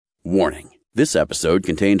Warning. This episode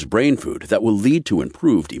contains brain food that will lead to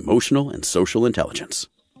improved emotional and social intelligence.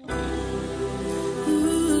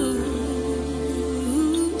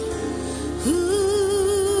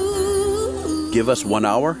 Give us 1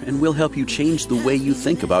 hour and we'll help you change the way you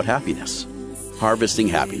think about happiness. Harvesting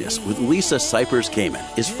Happiness with Lisa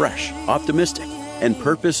Cypers-Kamen is fresh, optimistic, and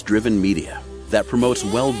purpose-driven media that promotes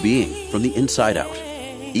well-being from the inside out.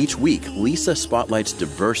 Each week, Lisa spotlights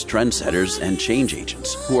diverse trendsetters and change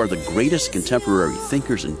agents who are the greatest contemporary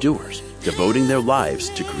thinkers and doers, devoting their lives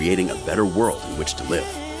to creating a better world in which to live.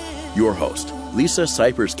 Your host, Lisa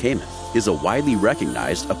Cypers-Kamen, is a widely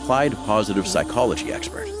recognized applied positive psychology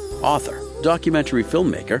expert, author, documentary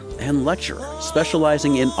filmmaker, and lecturer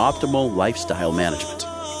specializing in optimal lifestyle management.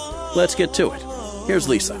 Let's get to it. Here's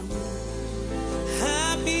Lisa.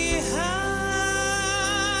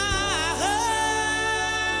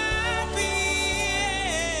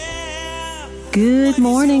 Good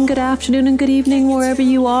morning, good afternoon, and good evening, wherever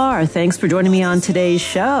you are. Thanks for joining me on today's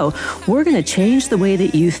show. We're going to change the way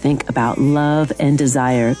that you think about love and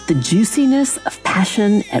desire, the juiciness of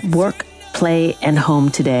passion at work, play, and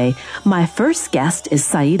home today. My first guest is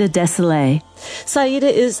Saida Desilets. Saida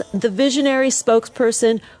is the visionary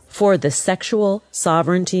spokesperson for the sexual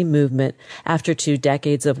sovereignty movement. After 2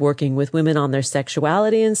 decades of working with women on their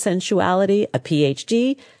sexuality and sensuality, a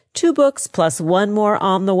PhD, 2 books plus 1 more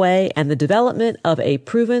on the way, and the development of a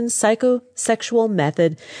proven psychosexual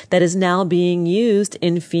method that is now being used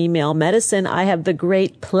in female medicine. I have the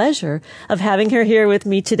great pleasure of having her here with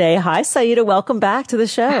me today. Hi, Saida. Welcome back to the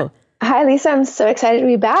show. Hi, Lisa. I'm so excited to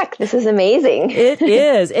be back. This is amazing. It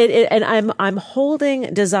is. And I'm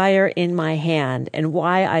holding Desire in my hand. And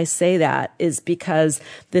why I say that is because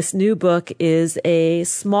this new book is a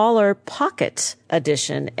smaller pocket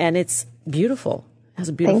edition, and it's beautiful. Has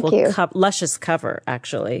a beautiful, luscious cover,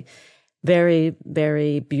 actually. Very,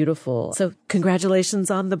 very beautiful. So congratulations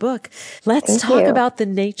on the book. Let's talk about the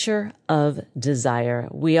nature of desire.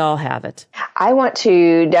 We all have it. I want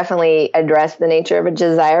to definitely address the nature of a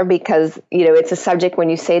desire because, it's a subject when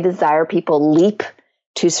you say desire, people leap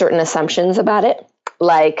to certain assumptions about it,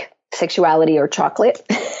 like sexuality or chocolate.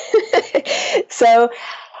 So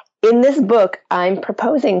in this book, I'm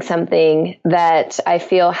proposing something that I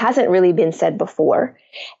feel hasn't really been said before.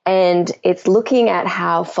 And it's looking at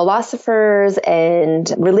how philosophers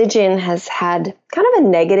and religion has had kind of a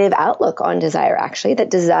negative outlook on desire, actually,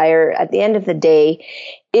 that desire at the end of the day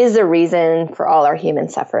is the reason for all our human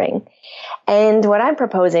suffering. And what I'm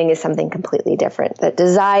proposing is something completely different, that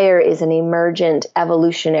desire is an emergent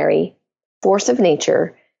evolutionary force of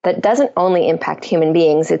nature that doesn't only impact human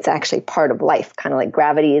beings, it's actually part of life, kind of like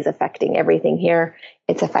gravity is affecting everything here,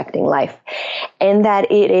 it's affecting life. And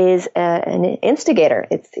that it is an instigator.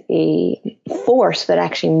 It's a force that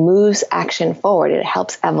actually moves action forward. It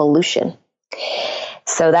helps evolution.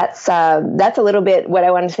 So that's a little bit what I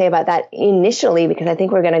wanted to say about that initially, because I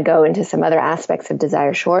think we're going to go into some other aspects of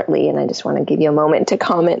desire shortly, and I just want to give you a moment to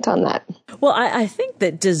comment on that. Well, I think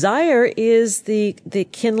that desire is the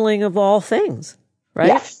kindling of all things. Right?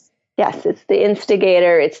 Yes, it's the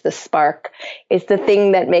instigator, it's the spark, it's the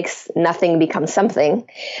thing that makes nothing become something.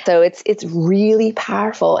 So it's really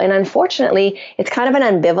powerful. And unfortunately, it's kind of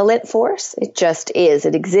an ambivalent force. It just is.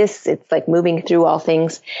 It exists. It's like moving through all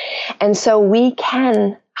things. And so we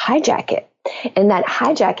can hijack it. And that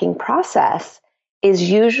hijacking process is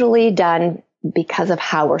usually done because of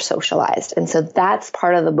how we're socialized. And so that's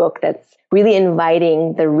part of the book that's really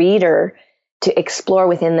inviting the reader to explore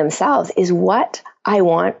within themselves. Is what I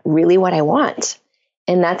want really what I want?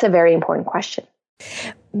 And that's a very important question.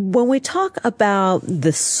 When we talk about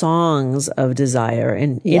the songs of desire,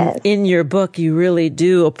 and in your book, you really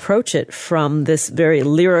do approach it from this very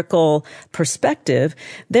lyrical perspective,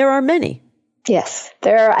 there are many. Yes,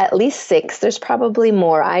 there are at least 6. There's probably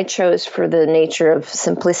more. I chose for the nature of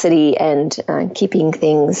simplicity and keeping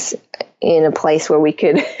things in a place where we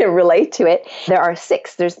could relate to it. There are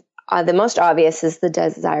 6. There's the most obvious is the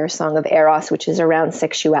desire song of Eros, which is around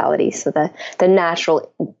sexuality. So the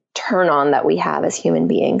natural turn on that we have as human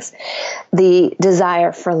beings. The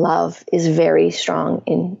desire for love is very strong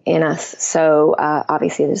in us. So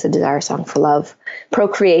obviously there's a desire song for love.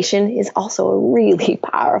 Procreation is also a really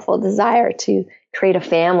powerful desire to create a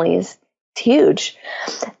family. It's huge.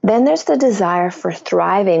 Then there's the desire for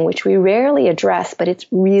thriving, which we rarely address, but it's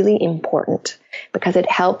really important because it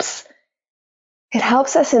helps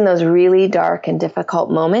us in those really dark and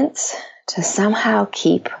difficult moments to somehow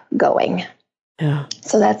keep going. Yeah.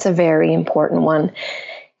 So that's a very important one.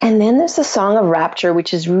 And then there's the Song of Rapture,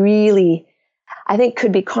 which is really, I think,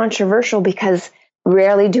 could be controversial because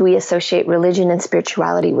rarely do we associate religion and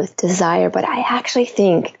spirituality with desire, but I actually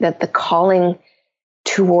think that the calling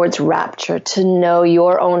towards rapture, to know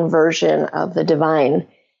your own version of the divine,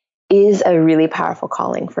 is a really powerful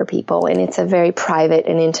calling for people. And it's a very private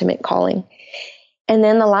and intimate calling. And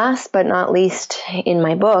then the last but not least in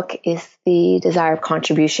my book is the desire of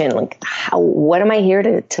contribution. Like, what am I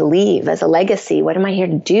here to leave as a legacy? What am I here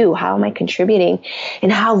to do? How am I contributing? And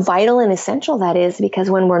how vital and essential that is, because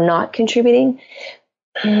when we're not contributing,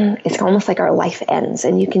 it's almost like our life ends.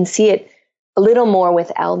 And you can see it a little more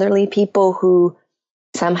with elderly people who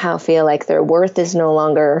somehow feel like their worth is no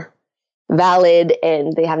longer valid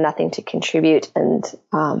and they have nothing to contribute. And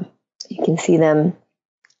you can see them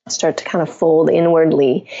start to kind of fold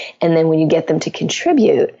inwardly. And then when you get them to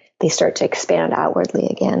contribute, they start to expand outwardly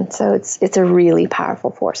again. So it's a really powerful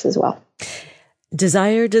force as well.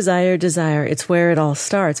 Desire, desire, desire. It's where it all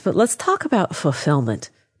starts. But let's talk about fulfillment,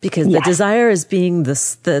 because the desire is being the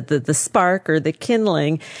spark or the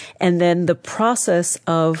kindling, and then the process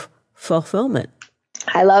of fulfillment.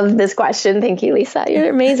 I love this question. Thank you, Lisa. You're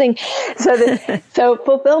amazing. So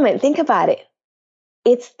fulfillment, think about it.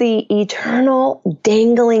 It's the eternal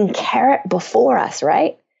dangling carrot before us,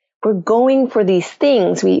 right? We're going for these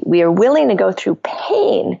things. We are willing to go through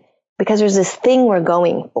pain because there's this thing we're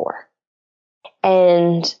going for.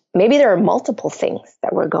 And maybe there are multiple things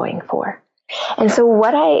that we're going for. And so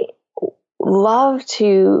what I love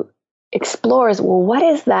to explore is, well, what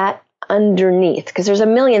is that underneath? Because there's a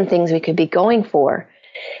million things we could be going for,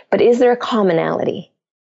 but is there a commonality?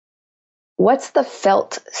 What's the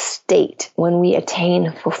felt state when we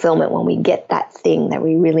attain fulfillment, when we get that thing that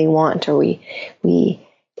we really want, or we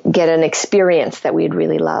get an experience that we'd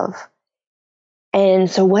really love? And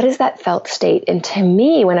so what is that felt state? And to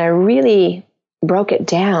me, when I really broke it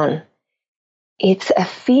down, it's a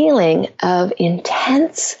feeling of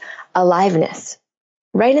intense aliveness.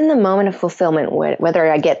 Right in the moment of fulfillment,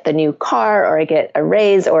 whether I get the new car or I get a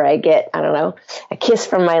raise or I get, I don't know, a kiss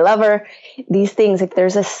from my lover, these things, like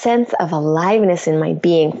there's a sense of aliveness in my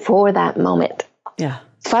being for that moment. Yeah.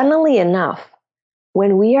 Funnily enough,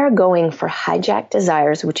 when we are going for hijacked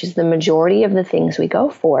desires, which is the majority of the things we go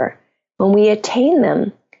for, when we attain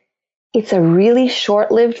them, it's a really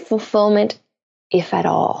short-lived fulfillment, if at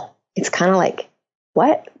all. It's kind of like,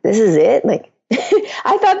 what? This is it? Like,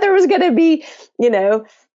 I thought there was going to be,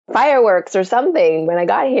 fireworks or something when I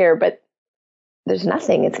got here, but there's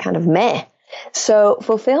nothing. It's kind of meh. So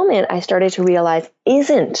fulfillment, I started to realize,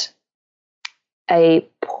 isn't a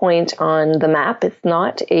point on the map. It's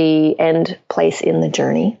not a end place in the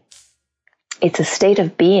journey. It's a state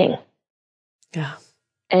of being. Yeah.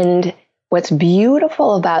 And what's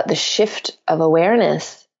beautiful about the shift of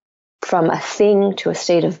awareness from a thing to a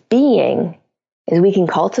state of being is we can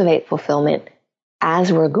cultivate fulfillment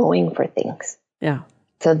as we're going for things. Yeah.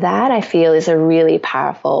 So that, I feel, is a really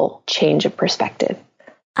powerful change of perspective.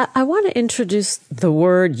 I want to introduce the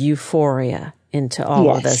word euphoria into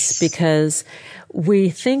all of this, because we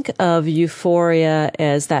think of euphoria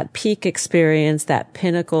as that peak experience, that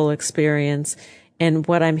pinnacle experience. And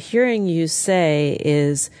what I'm hearing you say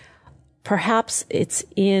is perhaps it's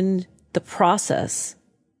in the process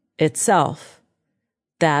itself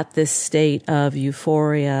that this state of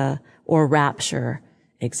euphoria or rapture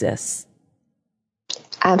exists.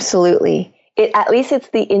 Absolutely. At least it's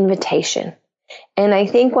the invitation. And I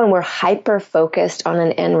think when we're hyper focused on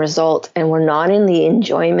an end result and we're not in the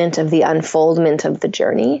enjoyment of the unfoldment of the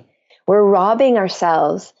journey, we're robbing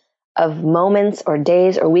ourselves of moments or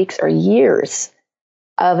days or weeks or years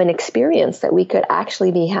of an experience that we could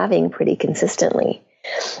actually be having pretty consistently.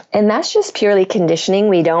 And that's just purely conditioning.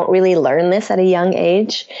 We don't really learn this at a young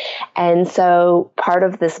age. And so part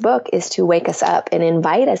of this book is to wake us up and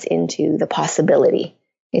invite us into the possibility.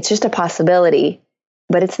 It's just a possibility,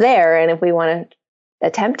 but it's there. And if we want to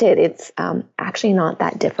attempt it, it's actually not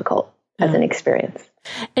that difficult as an experience.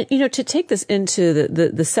 And, to take this into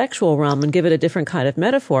the sexual realm and give it a different kind of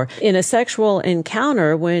metaphor, in a sexual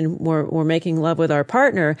encounter, when we're making love with our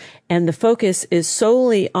partner and the focus is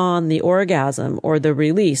solely on the orgasm or the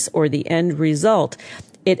release or the end result,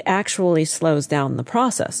 it actually slows down the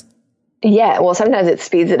process. Yeah. Well, sometimes it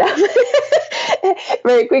speeds it up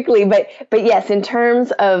very quickly. But yes, in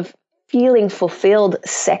terms of feeling fulfilled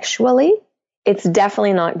sexually, it's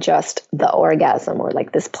definitely not just the orgasm or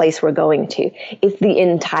like this place we're going to. It's the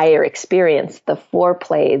entire experience, the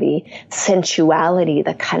foreplay, the sensuality,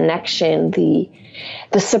 the connection, the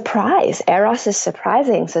surprise. Eros is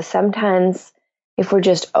surprising. So sometimes if we're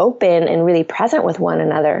just open and really present with one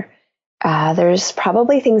another, there's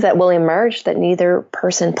probably things that will emerge that neither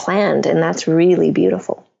person planned. And that's really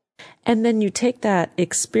beautiful. And then you take that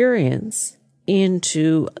experience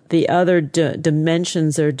into the other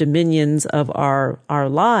dimensions or dominions of our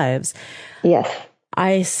lives. Yes.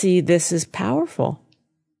 I see this as powerful.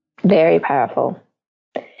 Very powerful.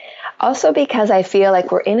 Also because I feel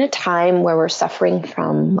like we're in a time where we're suffering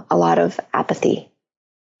from a lot of apathy.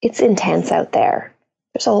 It's intense out there.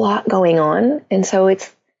 There's a lot going on. And so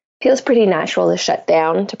it feels pretty natural to shut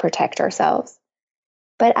down to protect ourselves.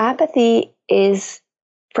 But apathy is,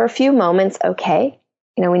 for a few moments, okay.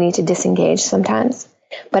 You know, we need to disengage sometimes.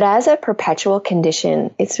 But as a perpetual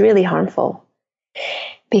condition, it's really harmful.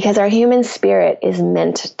 Because our human spirit is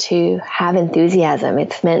meant to have enthusiasm.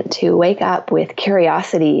 It's meant to wake up with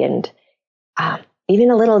curiosity and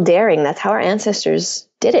even a little daring. That's how our ancestors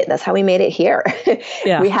did it. That's how we made it here.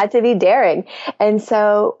 Yeah. We had to be daring. And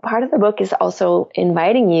so part of the book is also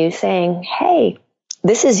inviting you, saying, hey,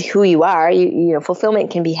 this is who you are. You know,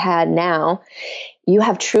 fulfillment can be had now. You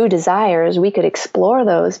have true desires. We could explore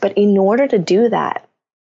those. But in order to do that,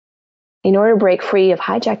 in order to break free of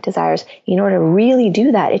hijacked desires, in order to really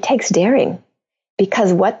do that, it takes daring.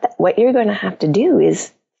 Because what you're going to have to do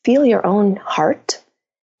is feel your own heart,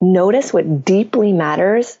 notice what deeply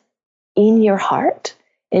matters in your heart,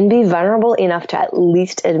 and be vulnerable enough to at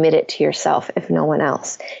least admit it to yourself, if no one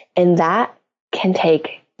else. And that can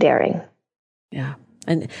take daring. Yeah.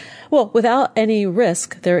 And well, without any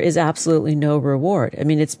risk, there is absolutely no reward. I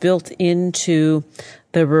mean, it's built into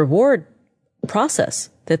the reward process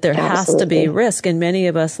that there has to be risk. And many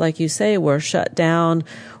of us, like you say, we're shut down.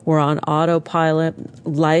 We're on autopilot.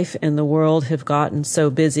 Life and the world have gotten so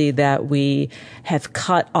busy that we have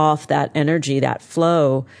cut off that energy, that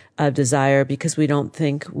flow of desire, because we don't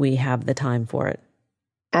think we have the time for it.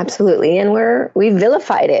 Absolutely. And we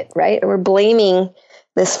vilified it, right? We're blaming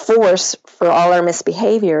this force for all our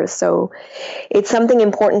misbehaviors. So it's something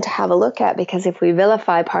important to have a look at, because if we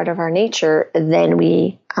vilify part of our nature, then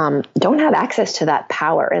we don't have access to that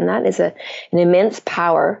power. And that is an immense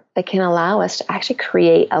power that can allow us to actually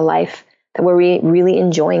create a life that we're really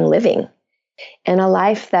enjoying living, and a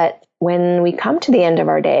life that when we come to the end of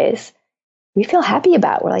our days, we feel happy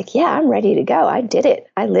about. We're like, yeah, I'm ready to go. I did it.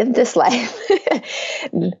 I lived this life.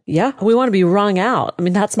 Yeah. We want to be wrung out. I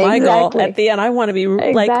mean, that's my goal at the end. I want to be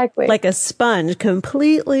like a sponge,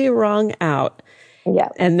 completely wrung out. Yeah.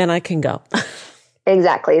 And then I can go.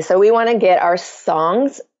 Exactly. So we want to get our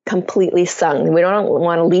songs completely sung. We don't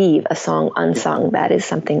want to leave a song unsung. That is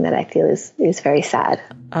something that I feel is very sad.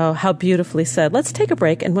 Oh, how beautifully said. Let's take a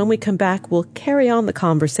break. And when we come back, we'll carry on the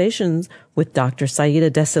conversations with Dr. Saida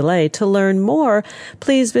Desilets. To learn more,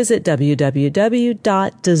 please visit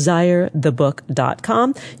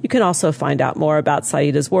www.desirethebook.com. You can also find out more about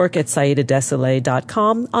Saida's work at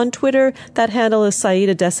SaidaDesilets.com. On Twitter, that handle is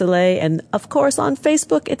Saida Desilets. And of course, on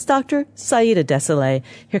Facebook, it's Dr. Saida Desilets.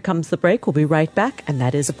 Here comes the break. We'll be right back. And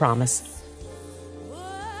that is a promise.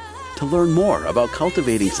 To learn more about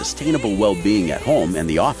cultivating sustainable well-being at home and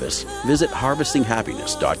the office, visit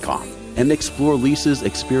harvestinghappiness.com and explore Lisa's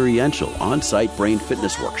experiential on-site brain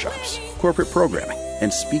fitness workshops, corporate programming,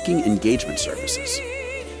 and speaking engagement services.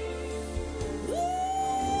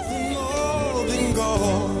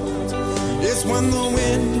 It's when the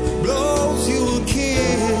wind blows you a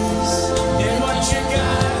kiss, and what you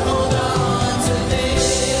got, hold on to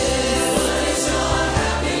this. What is your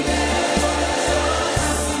happiness?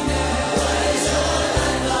 What is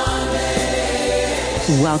your lifelong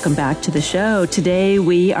day? Welcome back to the show. Today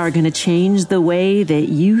we are going to change the way that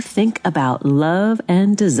you think about love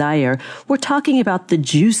and desire. We're talking about the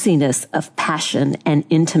juiciness of passion and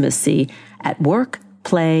intimacy at work,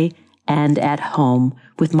 play, and at home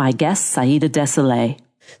with my guest, Saida Desilets.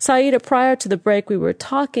 Saida, prior to the break, we were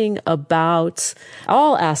talking about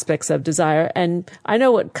all aspects of desire. And I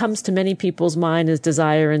know what comes to many people's mind is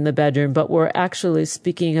desire in the bedroom, but we're actually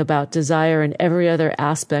speaking about desire in every other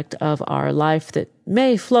aspect of our life that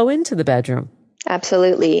may flow into the bedroom.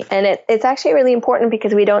 Absolutely. And it's actually really important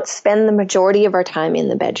because we don't spend the majority of our time in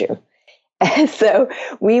the bedroom. So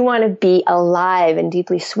we want to be alive and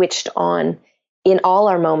deeply switched on in all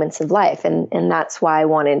our moments of life. And that's why I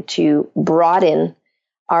wanted to broaden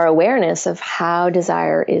our awareness of how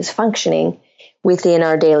desire is functioning within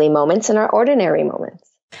our daily moments and our ordinary moments.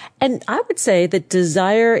 And I would say that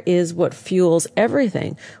desire is what fuels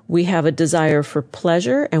everything. We have a desire for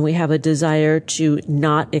pleasure and we have a desire to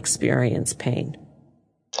not experience pain.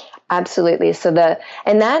 Absolutely.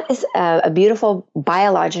 And that is a beautiful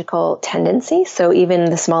biological tendency. So even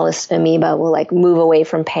the smallest amoeba will move away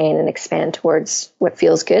from pain and expand towards what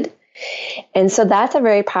feels good. And so that's a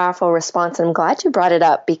very powerful response. And I'm glad you brought it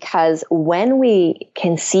up, because when we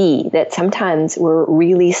can see that sometimes we're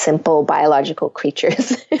really simple biological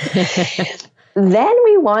creatures, Then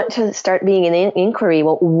we want to start being an inquiry.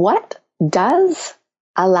 Well, what does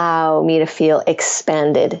allow me to feel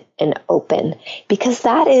expanded and open? Because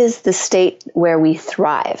that is the state where we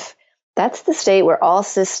thrive. That's the state where all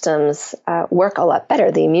systems work a lot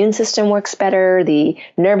better. The immune system works better, the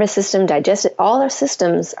nervous system, digestive, all our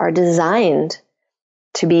systems are designed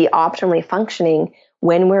to be optimally functioning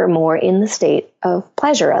when we're more in the state of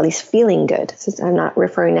pleasure, at least feeling good. So I'm not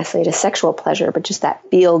referring necessarily to sexual pleasure, but just that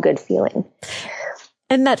feel-good feeling.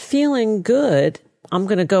 And that feeling good, I'm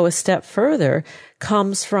going to go a step further,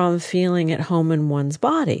 comes from feeling at home in one's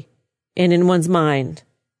body and in one's mind.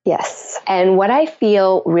 Yes. And what I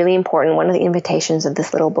feel really important, one of the invitations of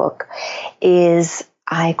this little book, is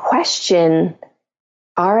I question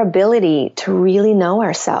our ability to really know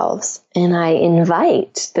ourselves. And I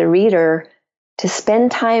invite the reader to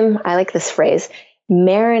spend time, I like this phrase,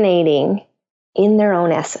 marinating in their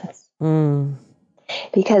own essence.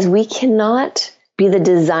 Because we cannot be the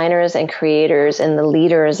designers and creators and the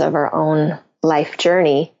leaders of our own life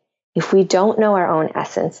journey if we don't know our own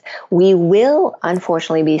essence. We will,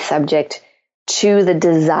 unfortunately, be subject to the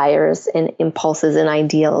desires and impulses and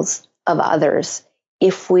ideals of others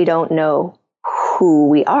if we don't know who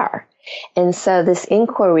we are. And so this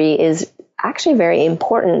inquiry is actually very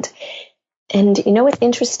important. And you know what's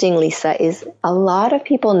interesting, Lisa, is a lot of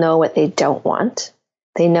people know what they don't want.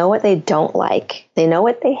 They know what they don't like. They know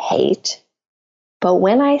what they hate. But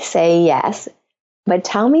when I say yes, but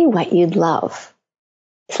tell me what you'd love,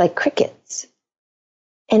 it's like crickets.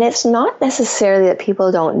 And it's not necessarily that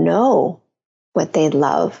people don't know what they'd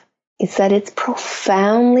love. It's that it's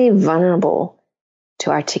profoundly vulnerable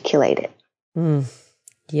to articulate it.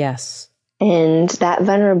 Yes. And that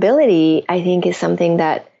vulnerability, I think, is something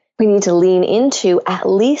that we need to lean into, at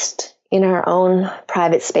least in our own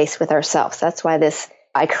private space with ourselves. That's why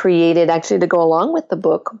I created, actually, to go along with the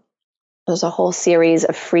book, there's a whole series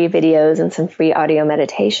of free videos and some free audio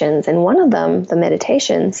meditations. And one of them, the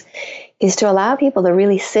meditations, is to allow people to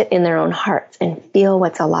really sit in their own hearts and feel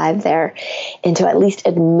what's alive there and to at least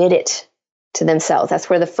admit it to themselves. That's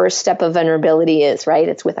where the first step of vulnerability is, right?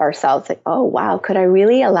 It's with ourselves. Like, oh, wow, could I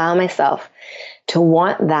really allow myself to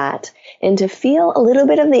want that and to feel a little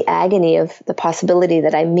bit of the agony of the possibility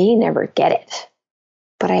that I may never get it,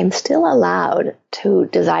 but I am still allowed to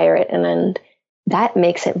desire it. And then that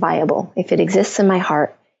makes it viable. If it exists in my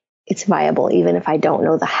heart, it's viable, even if I don't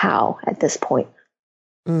know the how at this point.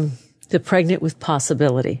 The pregnant with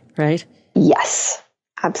possibility, right? Yes,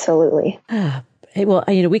 absolutely. Well,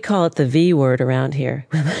 we call it the V word around here.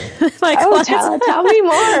 Tell me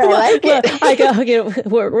more. I like it. I go,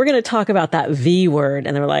 we're going to talk about that V word.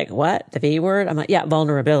 And they're like, what? The V word? I'm like, yeah,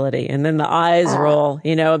 vulnerability. And then the eyes roll,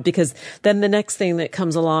 because then the next thing that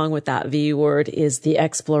comes along with that V word is the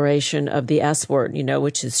exploration of the S word,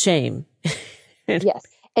 which is shame. Yes.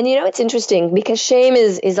 And it's interesting because shame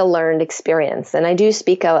is a learned experience. And I do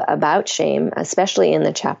speak about shame, especially in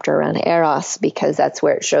the chapter around Eros, because that's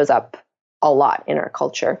where it shows up a lot in our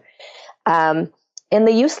culture, and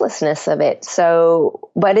the uselessness of it.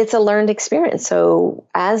 But it's a learned experience. So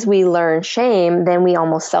as we learn shame, then we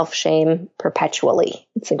almost self-shame perpetually.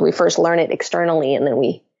 It's like we first learn it externally and then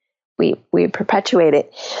we perpetuate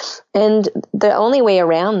it. And the only way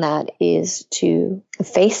around that is to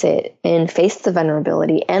face it and face the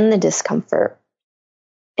vulnerability and the discomfort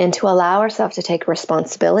and to allow ourselves to take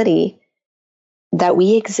responsibility that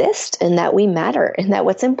we exist and that we matter and that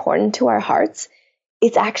what's important to our hearts,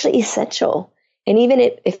 it's actually essential. And even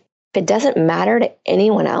if it doesn't matter to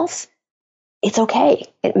anyone else, it's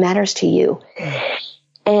okay. It matters to you.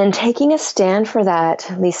 And taking a stand for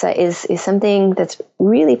that, Lisa, is something that's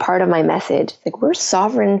really part of my message. Like, we're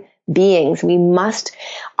sovereign beings. We must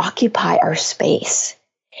occupy our space.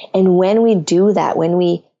 And when we do that, when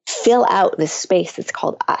we fill out this space that's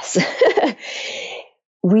called us,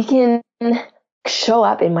 we can show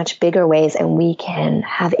up in much bigger ways and we can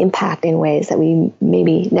have impact in ways that we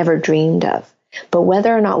maybe never dreamed of. But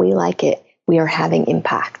whether or not we like it, we are having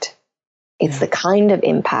impact. It's the kind of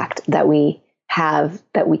impact that we have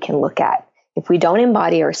that we can look at. If we don't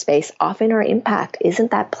embody our space, often our impact isn't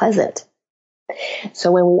that pleasant.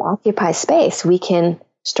 So when we occupy space, we can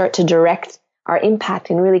start to direct our impact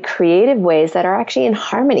in really creative ways that are actually in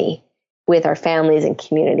harmony with our families and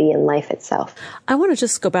community and life itself. I want to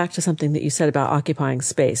just go back to something that you said about occupying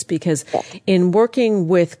space, because in working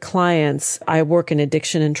with clients, I work in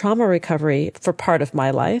addiction and trauma recovery for part of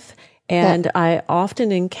my life. And I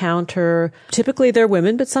often encounter, typically they're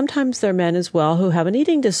women, but sometimes they're men as well, who have an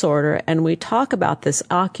eating disorder. And we talk about this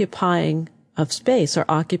occupying of space or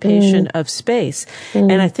occupation of space.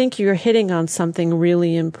 And I think you're hitting on something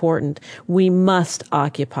really important. We must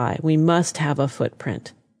occupy. We must have a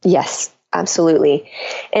footprint. Yes, absolutely.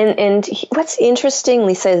 And what's interesting,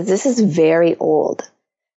 Lisa, is this is very old.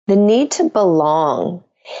 The need to belong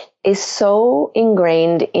is so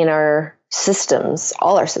ingrained in our systems,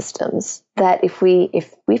 all our systems, that if we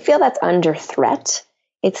feel that's under threat,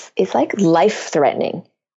 it's like life threatening.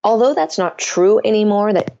 Although that's not true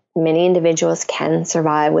anymore, that many individuals can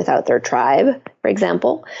survive without their tribe, for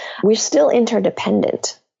example, we're still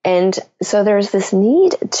interdependent. And so there's this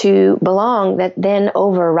need to belong that then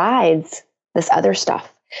overrides this other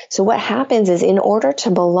stuff. So what happens is, in order to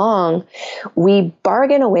belong, we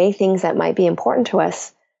bargain away things that might be important to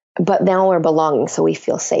us, but now we're belonging, so we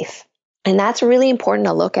feel safe. And that's really important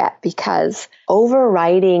to look at, because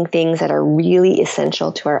overriding things that are really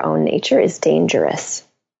essential to our own nature is dangerous.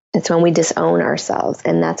 It's when we disown ourselves.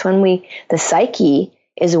 And that's when the psyche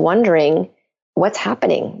is wondering what's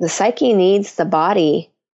happening. The psyche needs the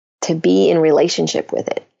body to be in relationship with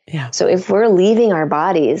it. Yeah. So if we're leaving our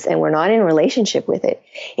bodies and we're not in relationship with it,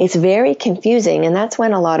 it's very confusing. And that's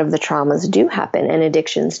when a lot of the traumas do happen and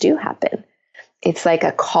addictions do happen. It's like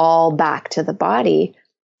a call back to the body,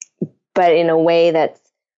 but in a way that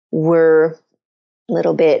we're a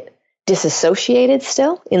little bit disassociated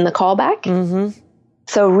still in the callback. Mm-hmm.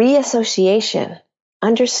 So reassociation,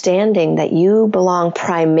 understanding that you belong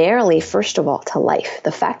primarily, first of all, to life.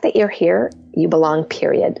 The fact that you're here, you belong,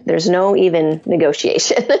 period. There's no even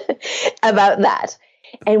negotiation about that.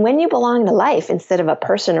 And when you belong to life instead of a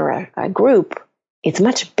person or a group, it's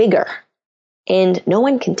much bigger. And no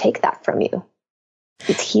one can take that from you.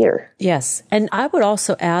 It's here. Yes. And I would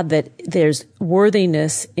also add that there's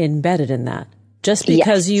worthiness embedded in that. Just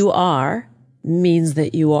because you are means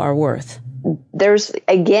that you are worth. There's,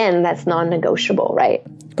 again, that's non-negotiable, right?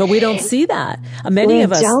 But we don't see that. Many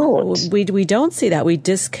of us don't. We don't see that. We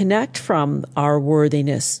disconnect from our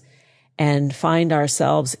worthiness and find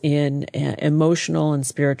ourselves in emotional and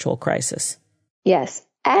spiritual crisis. Yes.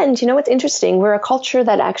 And you know what's interesting? We're a culture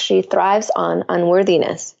that actually thrives on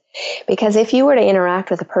unworthiness. Because if you were to interact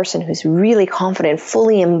with a person who's really confident,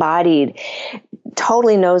 fully embodied,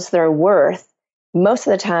 totally knows their worth, most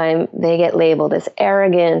of the time they get labeled as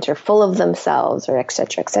arrogant or full of themselves or et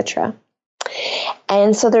cetera, et cetera.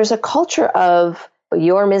 And so there's a culture of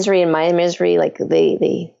your misery and my misery, like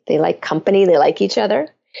they like company, they like each other.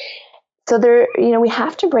 So we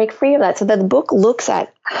have to break free of that. So that the book looks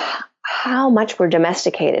at how much we're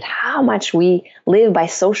domesticated, how much we live by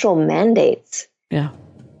social mandates. Yeah.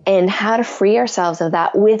 And how to free ourselves of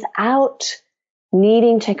that without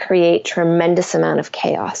needing to create tremendous amount of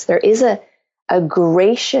chaos. There is a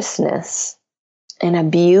graciousness and a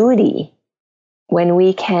beauty when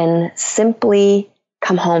we can simply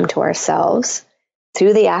come home to ourselves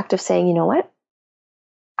through the act of saying, you know what?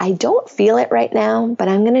 I don't feel it right now, but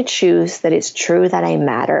I'm going to choose that it's true that I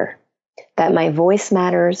matter, that my voice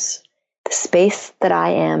matters, the space that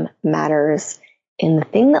I am matters, and the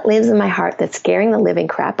thing that lives in my heart that's scaring the living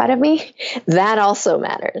crap out of me, that also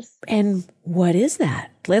matters. And what is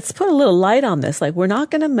that? Let's put a little light on this. Like, we're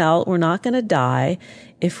not going to melt. We're not going to die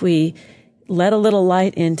if we let a little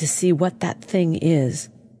light in to see what that thing is.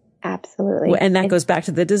 Absolutely. And that goes back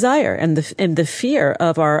to the desire and the fear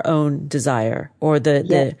of our own desire, or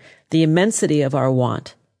the immensity of our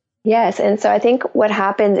want. Yes. And so I think what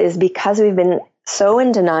happens is, because we've been so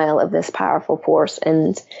in denial of this powerful force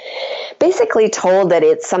and basically told that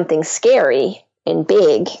it's something scary and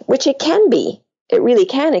big, which it can be. It really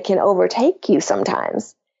can. It can overtake you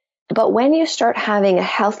sometimes. But when you start having a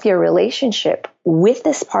healthier relationship with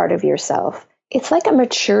this part of yourself, it's like a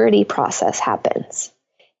maturity process happens.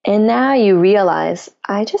 And now you realize,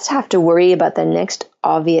 I just have to worry about the next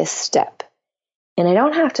obvious step. And I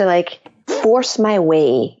don't have to force my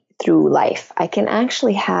way through life. I can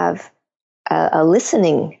actually have a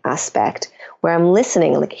listening aspect where I'm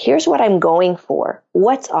listening, like, here's what I'm going for.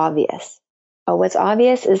 What's obvious? Oh, what's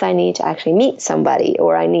obvious is I need to actually meet somebody,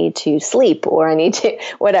 or I need to sleep, or I need to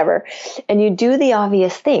whatever. And you do the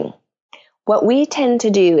obvious thing. What we tend to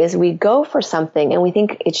do is we go for something and we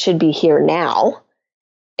think it should be here now.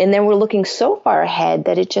 And then we're looking so far ahead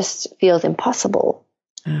that it just feels impossible.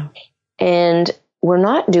 Oh. And we're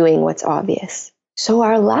not doing what's obvious. So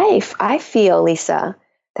our life, I feel, Lisa,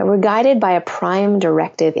 that we're guided by a prime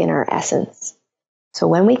directive in our essence. So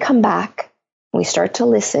when we come back, we start to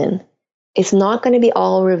listen, it's not going to be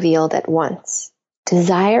all revealed at once.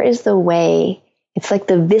 Desire is the way, it's like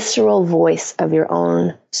the visceral voice of your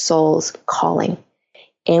own soul's calling.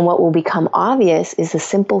 And what will become obvious is the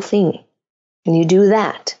simple thing. And you do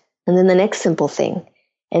that, and then the next simple thing.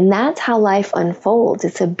 And that's how life unfolds.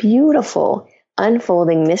 It's a beautiful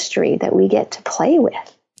unfolding mystery that we get to play with.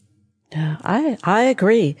 Yeah, I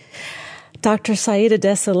agree. Dr. Saida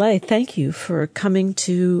Desolé, thank you for coming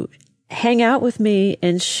to hang out with me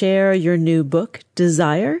and share your new book,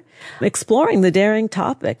 Desire, exploring the daring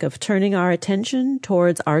topic of turning our attention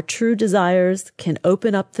towards our true desires can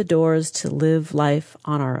open up the doors to live life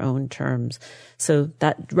on our own terms. So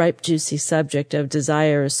that ripe, juicy subject of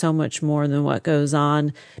desire is so much more than what goes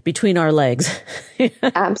on between our legs.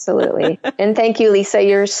 Absolutely. And thank you, Lisa.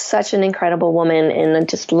 You're such an incredible woman, and I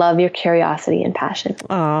just love your curiosity and passion.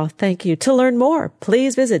 Oh, thank you. To learn more,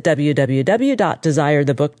 please visit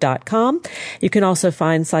www.desirethebook.com. You can also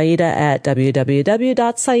find Saida at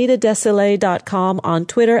www.saidadesolé.com, on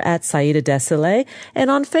Twitter at Saida Desolé, and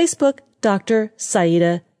on Facebook, Dr.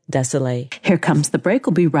 Saida Desolé. Here comes the break.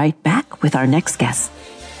 We'll be right back with our next guest.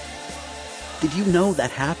 Did you know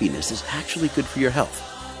that happiness is actually good for your health?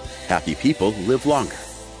 Happy people live longer,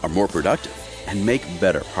 are more productive, and make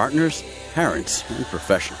better partners, parents, and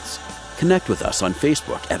professionals. Connect with us on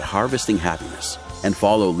Facebook at Harvesting Happiness and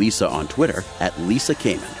follow Lisa on Twitter at Lisa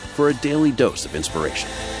Kamen for a daily dose of inspiration.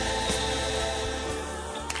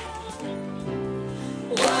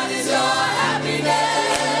 What is your happiness?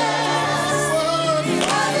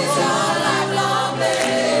 What is your lifelong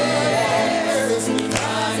bliss?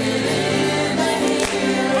 Find it in the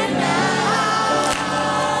here and now.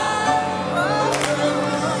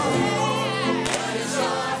 What is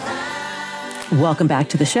your Welcome back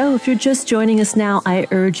to the show. If you're just joining us now, I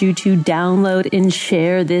urge you to download and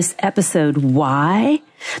share this episode. Why?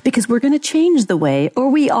 Because we're going to change the way, or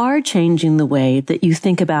we are changing the way that you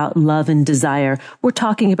think about love and desire. We're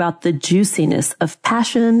talking about the juiciness of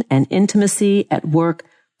passion and intimacy at work,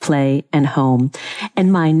 play, and home.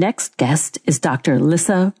 And my next guest is Dr.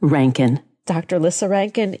 Lissa Rankin. Dr. Lissa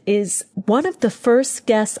Rankin is one of the first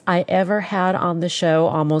guests I ever had on the show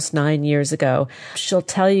almost 9 years ago. She'll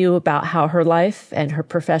tell you about how her life and her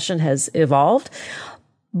profession has evolved,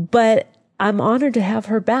 but I'm honored to have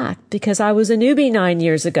her back because I was a newbie 9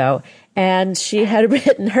 years ago and she had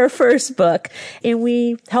written her first book and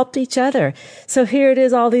we helped each other. So here it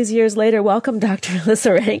is all these years later. Welcome, Dr.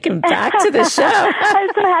 Lissa Rankin, back to the show. I'm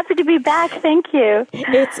so happy to be back. Thank you.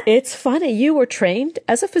 It's funny. You were trained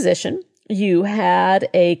as a physician. You had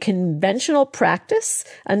a conventional practice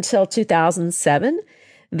until 2007.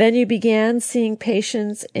 Then you began seeing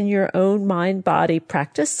patients in your own mind-body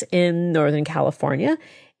practice in Northern California.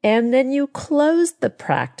 And then you closed the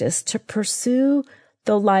practice to pursue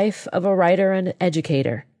the life of a writer and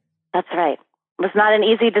educator. That's right. It was not an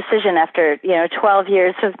easy decision after, 12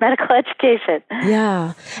 years of medical education.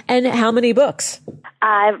 Yeah. And how many books?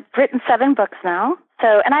 I've written 7 books now.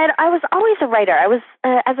 So, and I was always a writer. I was,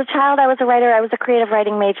 as a child, I was a writer. I was a creative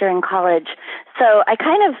writing major in college. So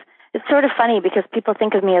it's sort of funny because people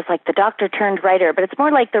think of me as like the doctor turned writer, but it's more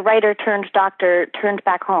like the writer turned doctor turned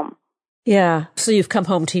back home. Yeah. So you've come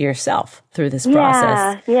home to yourself through this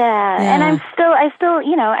process. Yeah. And I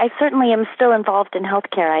certainly am still involved in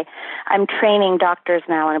healthcare. I'm training doctors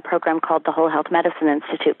now in a program called the Whole Health Medicine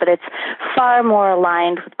Institute, but it's far more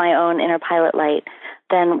aligned with my own inner pilot light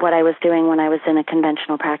than what I was doing when I was in a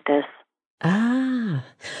conventional practice. Ah,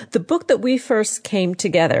 the book that we first came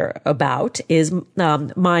together about is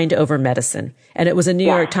Mind Over Medicine, and it was a New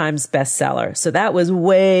York Times bestseller. So that was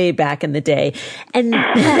way back in the day. And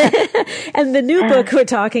and the new book we're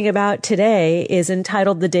talking about today is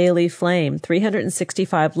entitled The Daily Flame,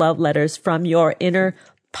 365 Love Letters from Your Inner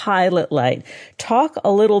Pilot Light. Talk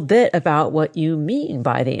a little bit about what you mean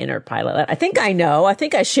by the inner pilot light. I think I know. I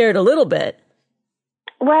think I shared a little bit.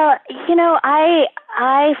 Well,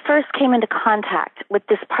 I first came into contact with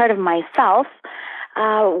this part of myself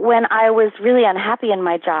when I was really unhappy in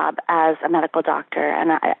my job as a medical doctor.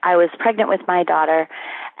 And I was pregnant with my daughter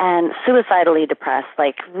and suicidally depressed,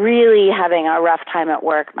 like really having a rough time at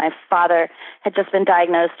work. My father had just been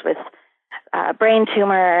diagnosed with brain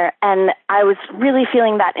tumor, and I was really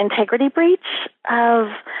feeling that integrity breach of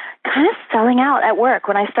kind of selling out at work.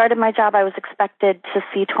 When I started my job, I was expected to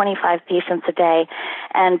see 25 patients a day,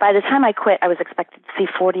 and by the time I quit, I was expected to see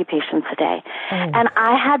 40 patients a day. And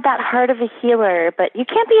I had that heart of a healer, but you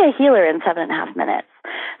can't be a healer in 7.5 minutes.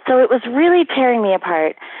 So it was really tearing me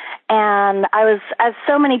apart. And I was, as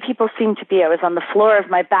so many people seem to be, I was on the floor of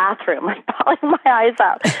my bathroom, bawling my eyes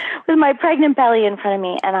out with my pregnant belly in front of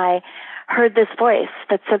me, and I heard this voice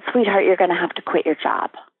that said, "Sweetheart, you're going to have to quit your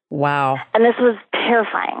job." Wow. And this was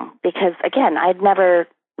terrifying because, again, I'd never,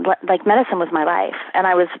 medicine was my life. And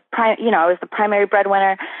I was, I was the primary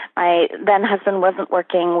breadwinner. My then husband wasn't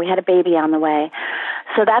working. We had a baby on the way.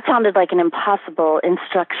 So that sounded like an impossible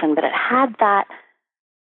instruction, but it had that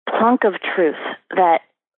plunk of truth that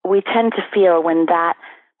we tend to feel when that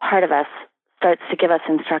part of us starts to give us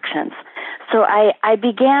instructions. So I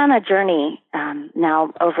began a journey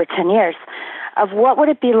now over 10 years of what would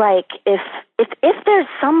it be like if there's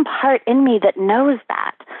some part in me that knows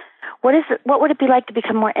that. What would it be like to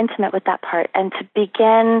become more intimate with that part and to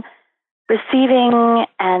begin receiving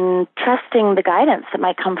and trusting the guidance that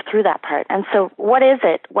might come through that part? And so what is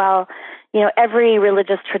it? Well, every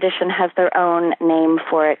religious tradition has their own name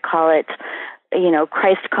for it. Call it,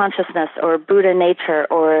 Christ consciousness or Buddha nature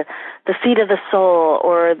or the seat of the soul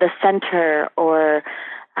or the center or,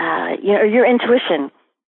 your intuition.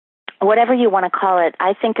 Whatever you want to call it,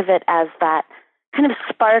 I think of it as that kind of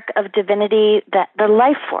spark of divinity, that the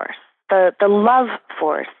life force, the love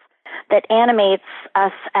force that animates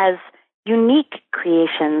us as unique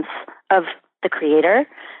creations of the Creator,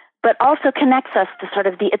 but also connects us to sort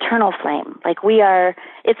of the eternal flame. Like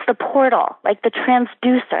it's the portal, like the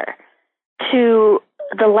transducer to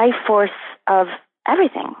the life force of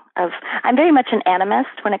everything. I'm very much an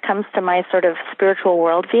animist when it comes to my sort of spiritual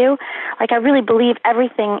worldview. Like I really believe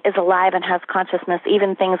everything is alive and has consciousness,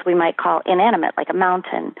 even things we might call inanimate, like a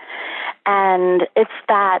mountain. And it's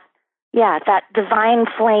that divine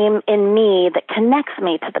flame in me that connects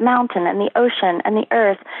me to the mountain and the ocean and the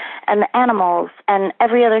earth and the animals and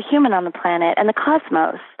every other human on the planet and the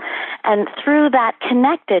cosmos. And through that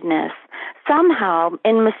connectedness, somehow,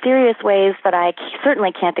 in mysterious ways that I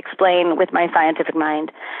certainly can't explain with my scientific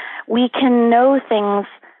mind, we can know things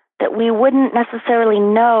that we wouldn't necessarily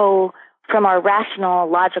know from our rational,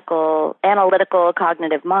 logical, analytical,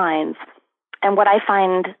 cognitive minds. And what I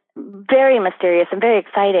find very mysterious and very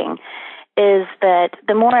exciting is that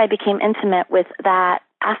the more I became intimate with that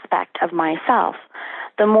aspect of myself,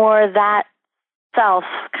 the more that self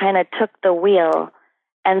kind of took the wheel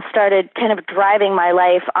and started kind of driving my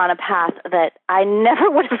life on a path that I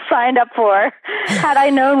never would have signed up for had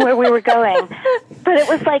I known where we were going. But it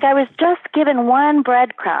was like I was just given one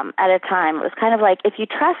breadcrumb at a time. It was kind of like if you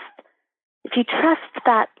trust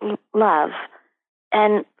that love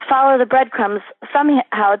and follow the breadcrumbs,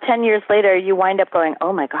 somehow 10 years later you wind up going,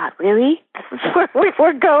 oh my God, really? This is where we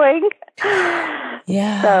were going?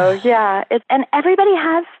 Yeah. So yeah, and everybody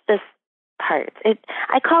has this part.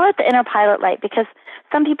 I call it the inner pilot light because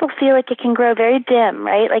some people feel like it can grow very dim,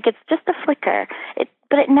 right? Like it's just a flicker,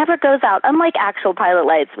 but it never goes out, unlike actual pilot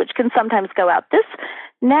lights, which can sometimes go out. This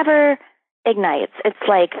never ignites. It's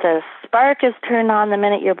like the spark is turned on the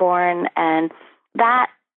minute you're born, and that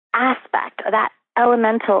aspect, that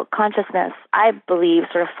elemental consciousness, I believe,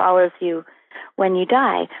 sort of follows you when you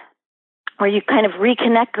die, where you kind of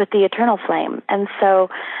reconnect with the eternal flame. And so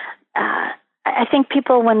I think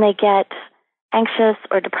people, when they get anxious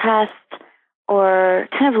or depressed or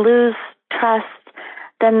kind of lose trust,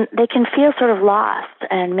 then they can feel sort of lost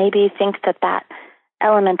and maybe think that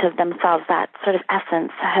element of themselves, that sort of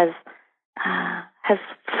essence, has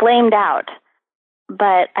flamed out.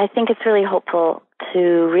 But I think it's really hopeful to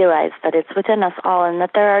realize that it's within us all and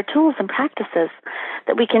that there are tools and practices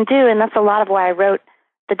that we can do. And that's a lot of why I wrote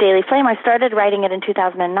The Daily Flame. I started writing it in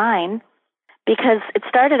 2009 because it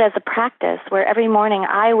started as a practice where every morning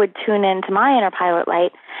I would tune into my inner pilot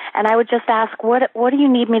light and I would just ask, what do you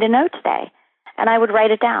need me to know today? And I would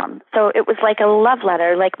write it down. So it was like a love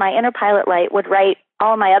letter, like my inner pilot light would write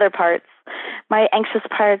all my other parts, my anxious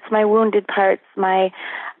parts, my wounded parts, my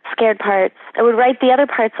scared parts. I would write the other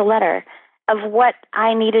parts a letter of what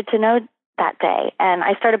I needed to know that day. And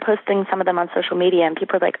I started posting some of them on social media, and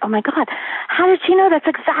people were like, oh my God, how did you know? That's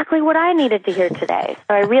exactly what I needed to hear today.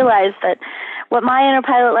 So I realized that what my inner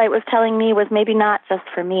pilot light was telling me was maybe not just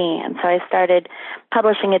for me. And so I started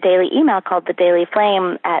publishing a daily email called The Daily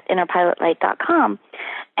Flame at innerpilotlight.com.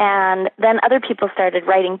 And then other people started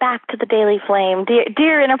writing back to The Daily Flame,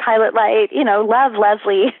 dear Inner Pilot Light, love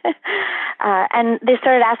Leslie. And they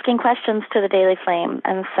started asking questions to The Daily Flame.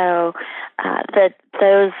 And so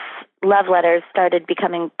those love letters started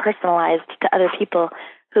becoming personalized to other people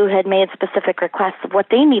who had made specific requests of what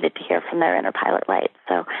they needed to hear from their inner pilot light.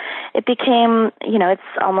 So it became, it's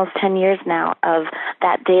almost 10 years now of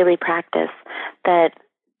that daily practice that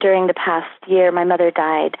during the past year, my mother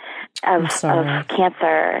died of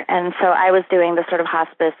cancer. And so I was doing the sort of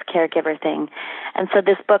hospice caregiver thing. And so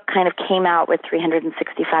this book kind of came out with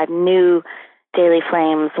 365 new daily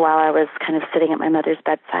flames while I was kind of sitting at my mother's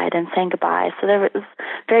bedside and saying goodbye. So there was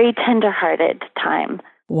very tender-hearted time.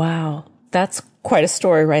 Wow. That's quite a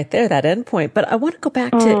story right there, that endpoint. But I want to go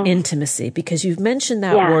back to intimacy, because you've mentioned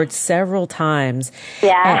that word several times.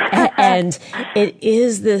 Yeah. And it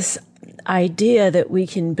is this idea that we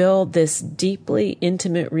can build this deeply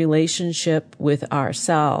intimate relationship with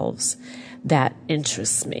ourselves that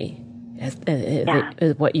interests me,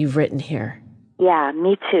 what you've written here. Yeah,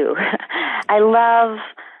 me too. I love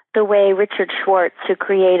the way Richard Schwartz, he's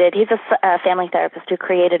a family therapist who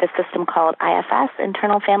created a system called IFS,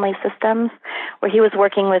 Internal Family Systems, where he was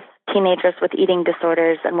working with teenagers with eating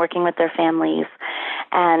disorders and working with their families.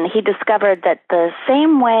 And he discovered that the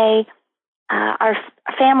same way our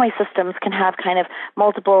family systems can have kind of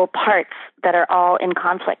multiple parts that are all in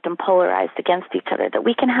conflict and polarized against each other, that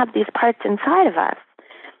we can have these parts inside of us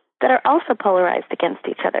that are also polarized against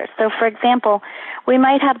each other. So, for example, we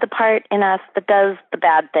might have the part in us that does the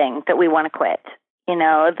bad thing that we want to quit. You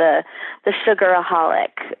know, the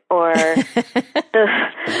sugaraholic, or the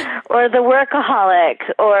workaholic,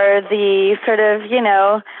 or the sort of,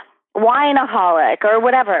 wineaholic, or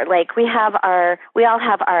whatever. Like we all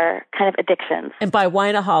have our kind of addictions. And by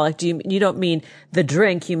wineaholic, you don't mean the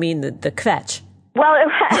drink, you mean the kvetch. Well,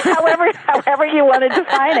 however you want to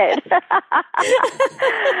define it.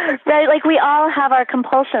 Right? Like we all have our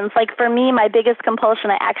compulsions. Like for me, my biggest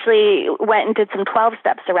compulsion, I actually went and did some 12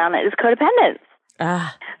 steps around it, is codependence.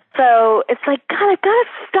 So it's like, God, I gotta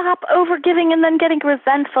stop overgiving and then getting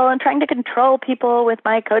resentful and trying to control people with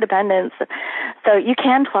my codependence. So you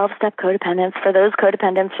can 12-step codependence for those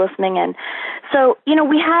codependents listening in. So,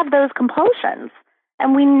 we have those compulsions.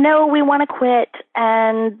 And we know we want to quit,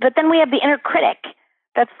 but then we have the inner critic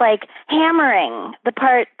that's like hammering the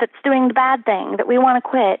part that's doing the bad thing that we want to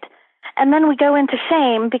quit. And then we go into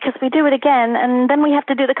shame because we do it again, and then we have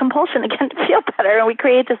to do the compulsion again to feel better, and we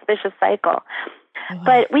create this vicious cycle. Oh.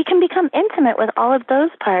 But we can become intimate with all of those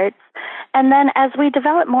parts, and then as we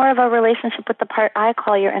develop more of a relationship with the part I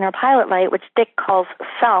call your inner pilot light, which Dick calls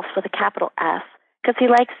self with a capital S, because he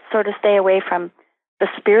likes to sort of stay away from the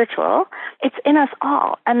spiritual, it's in us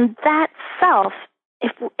all. And that self,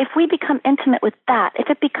 if we become intimate with that, if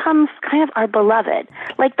it becomes kind of our beloved,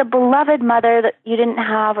 like the beloved mother that you didn't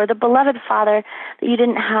have, or the beloved father that you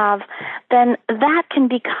didn't have, then that can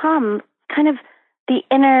become kind of the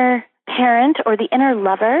inner parent or the inner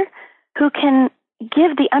lover who can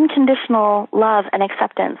give the unconditional love and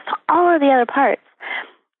acceptance to all of the other parts.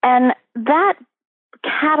 And that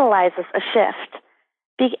catalyzes a shift.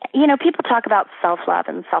 People talk about self-love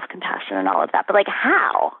and self-compassion and all of that, but like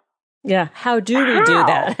how? Yeah, how do we do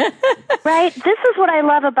that? Right? This is what I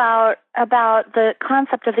love about the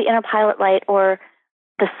concept of the inner pilot light or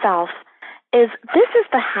the self, is this is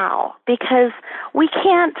the how, because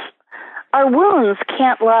our wounds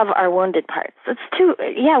can't love our wounded parts.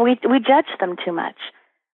 We judge them too much.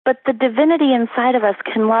 But the divinity inside of us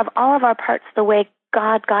can love all of our parts the way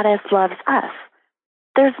God, Goddess loves us.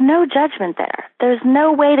 There's no judgment there. There's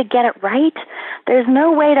no way to get it right. There's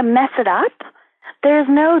no way to mess it up. There's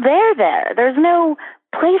no there. There's no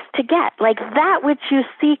place to get. Like that which you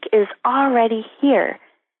seek is already here.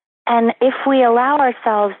 And if we allow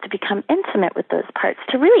ourselves to become intimate with those parts,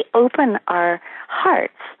 to really open our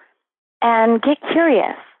hearts and get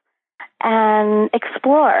curious and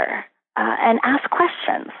explore and ask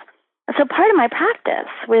questions. So part of my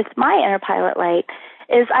practice with my inner pilot light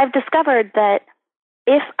is I've discovered that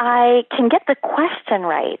if I can get the question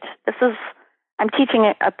right, I'm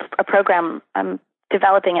teaching a program, I'm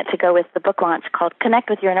developing it to go with the book launch called Connect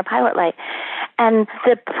with Your Inner Pilot Light. And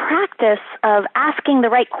the practice of asking the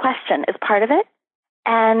right question is part of it.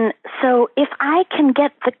 And so if I can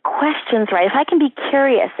get the questions right, if I can be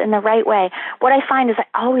curious in the right way, what I find is I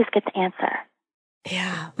always get the answer.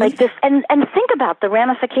 Yeah. Like this, and think about the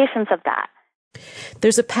ramifications of that.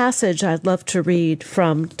 There's a passage I'd love to read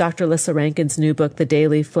from Dr. Lissa Rankin's new book, The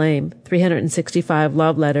Daily Flame, 365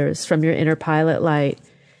 Love Letters from Your Inner Pilot Light.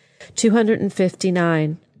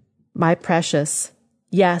 259. My precious.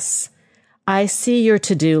 Yes, I see your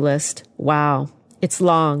to-do list. Wow, it's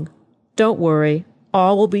long. Don't worry.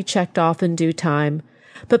 All will be checked off in due time.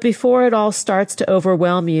 But before it all starts to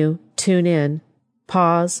overwhelm you, tune in.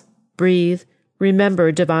 Pause. Breathe.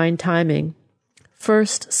 Remember divine timing.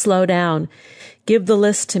 First, slow down. Give the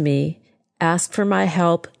list to me. Ask for my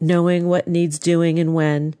help, knowing what needs doing and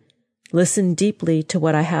when. Listen deeply to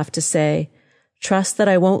what I have to say. Trust that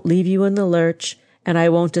I won't leave you in the lurch, and I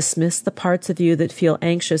won't dismiss the parts of you that feel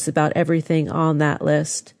anxious about everything on that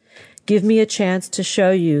list. Give me a chance to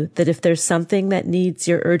show you that if there's something that needs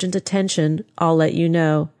your urgent attention, I'll let you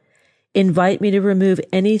know. Invite me to remove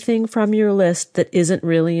anything from your list that isn't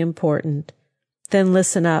really important. Then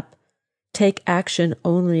listen up. Take action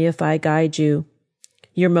only if I guide you.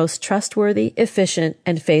 Your most trustworthy, efficient,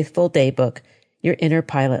 and faithful daybook, Your Inner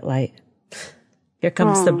Pilot Light. Here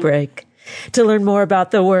comes the break. To learn more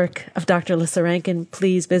about the work of Dr. Lissa Rankin,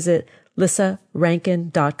 please visit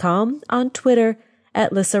lissarankin.com, on Twitter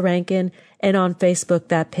at Lissa Rankin. And on Facebook,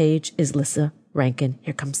 that page is Lissa Rankin.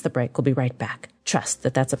 Here comes the break. We'll be right back. Trust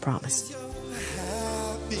that that's a promise.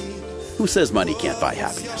 Who says money can't buy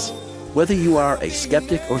happiness? Whether you are a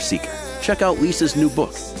skeptic or seeker, check out Lisa's new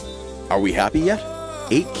book. Are we happy yet?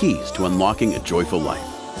 8 Keys to Unlocking a Joyful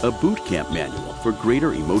Life. A boot camp manual for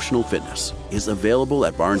greater emotional fitness is available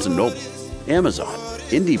at Barnes & Noble, Amazon,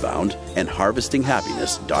 IndieBound, and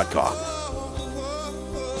HarvestingHappiness.com.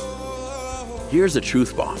 Here's a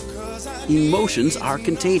truth bomb. Emotions are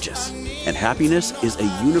contagious, and happiness is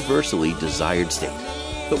a universally desired state.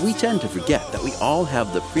 But we tend to forget that we all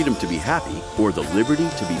have the freedom to be happy or the liberty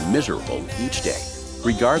to be miserable each day,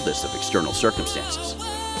 regardless of external circumstances.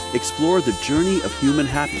 Explore the journey of human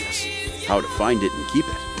happiness, how to find it and keep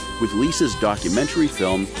it, with Lisa's documentary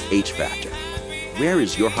film, H Factor. Where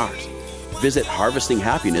is your heart? Visit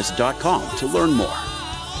HarvestingHappiness.com to learn more.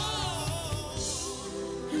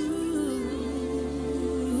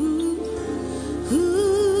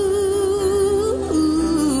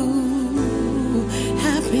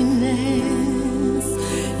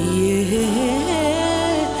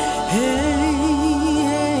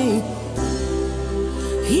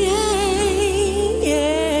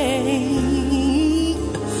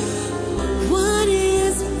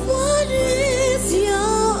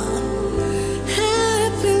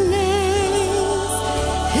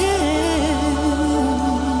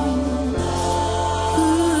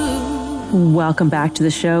 Welcome back to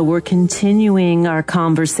the show. We're continuing our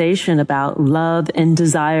conversation about love and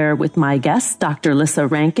desire with my guest, Dr. Lissa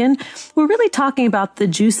Rankin. We're really talking about the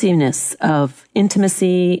juiciness of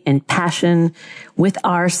intimacy and passion with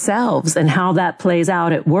ourselves and how that plays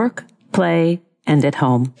out at work, play, and at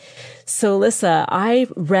home. So, Lissa, I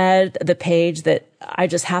read the page that I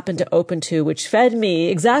just happened to open to, which fed me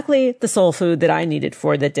exactly the soul food that I needed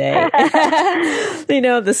for the day. You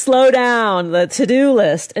know, the slow down, the to-do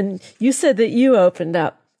list. And you said that you opened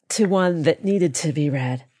up to one that needed to be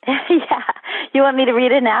read. Yeah. You want me to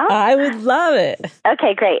read it now? I would love it.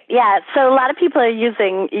 Okay, great. Yeah, so a lot of people are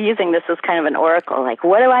using this as kind of an oracle, like,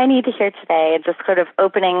 what do I need to hear today? Just sort of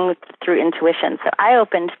opening through intuition. So I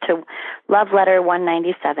opened to Love Letter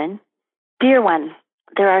 197. Dear one,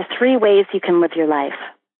 there are 3 ways you can live your life.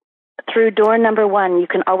 Through door number 1, you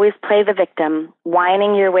can always play the victim,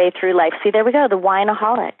 whining your way through life. See, there we go, the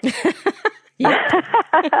whineaholic.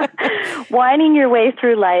 Whining your way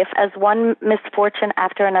through life as one misfortune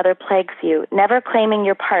after another plagues you, never claiming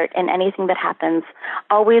your part in anything that happens,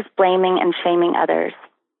 always blaming and shaming others.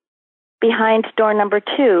 Behind door number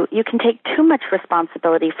 2, you can take too much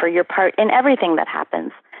responsibility for your part in everything that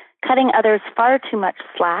happens, cutting others far too much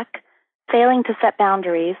slack, failing to set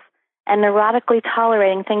boundaries, and neurotically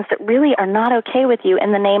tolerating things that really are not okay with you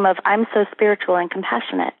in the name of I'm so spiritual and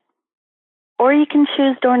compassionate. Or you can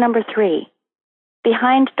choose door number 3.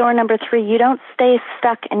 Behind door number 3, you don't stay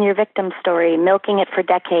stuck in your victim story, milking it for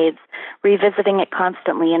decades, revisiting it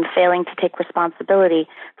constantly, and failing to take responsibility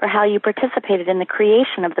for how you participated in the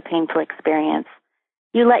creation of the painful experience.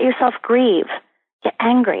 You let yourself grieve, get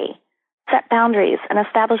angry, set boundaries, and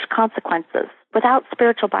establish consequences without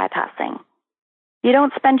spiritual bypassing. You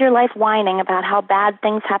don't spend your life whining about how bad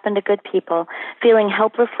things happen to good people, feeling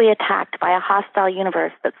helplessly attacked by a hostile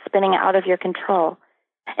universe that's spinning out of your control.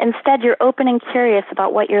 Instead, you're open and curious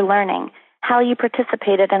about what you're learning, how you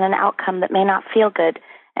participated in an outcome that may not feel good,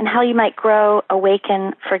 and how you might grow,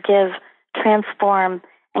 awaken, forgive, transform,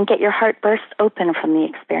 and get your heart burst open from the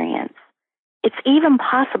experience. It's even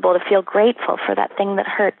possible to feel grateful for that thing that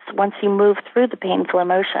hurts once you move through the painful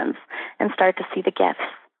emotions and start to see the gifts.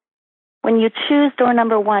 When you choose door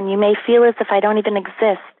number 1, you may feel as if I don't even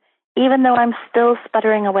exist, even though I'm still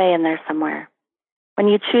sputtering away in there somewhere. When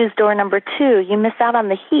you choose door number 2, you miss out on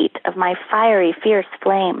the heat of my fiery, fierce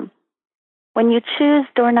flame. When you choose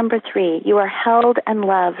door number 3, you are held and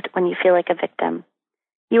loved when you feel like a victim.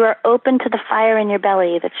 You are open to the fire in your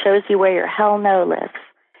belly that shows you where your hell no lives.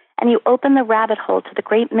 And you open the rabbit hole to the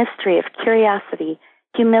great mystery of curiosity,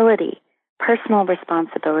 humility, personal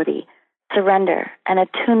responsibility, surrender, and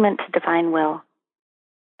attunement to divine will.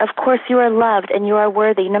 Of course, you are loved and you are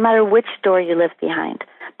worthy no matter which door you live behind.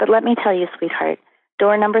 But let me tell you, sweetheart,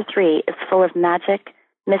 door number 3 is full of magic,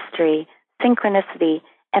 mystery, synchronicity,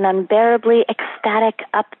 and unbearably ecstatic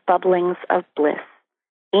up-bubblings of bliss.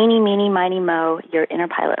 Eeny, meeny, miny, mo, your inner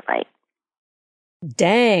pilot light.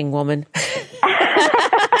 Dang, woman.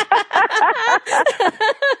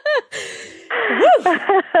 Woo,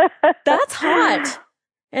 that's hot.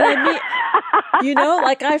 And I mean, you know,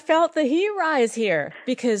 like I felt the heat rise here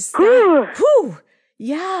because,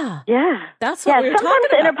 yeah. That's what we were talking about. Sometimes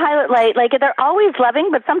the inner pilot light, like they're always loving,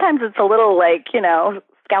 but sometimes it's a little like,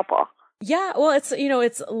 scalpel. Yeah, well,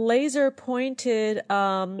 it's laser pointed,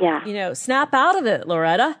 Yeah. Snap out of it,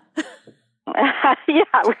 Loretta. Yeah,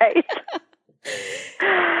 right.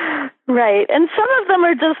 Right. And some of them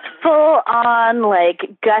are just full on, like,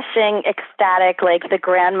 gushing, ecstatic, like the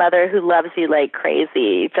grandmother who loves you like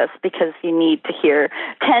crazy just because you need to hear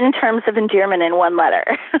 10 terms of endearment in one letter.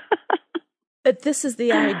 But this is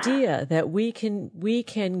the idea that we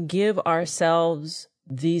can give ourselves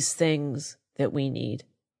these things that we need.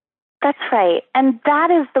 That's right. And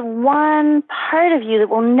that is the one part of you that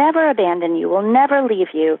will never abandon you, will never leave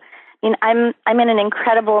you. I mean, I'm in an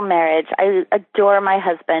incredible marriage. I adore my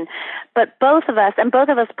husband. But both of us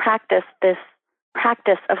practice this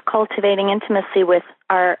practice of cultivating intimacy with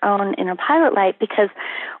our own inner pilot light, because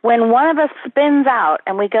when one of us spins out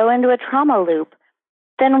and we go into a trauma loop,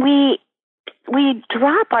 then we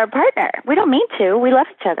drop our partner. We don't mean to. We love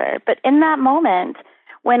each other. But in that moment,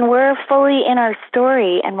 when we're fully in our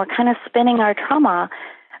story and we're kind of spinning our trauma,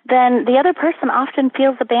 then the other person often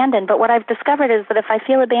feels abandoned. But what I've discovered is that if I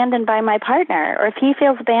feel abandoned by my partner, or if he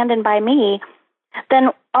feels abandoned by me, then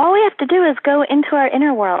all we have to do is go into our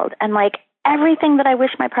inner world, and like everything that I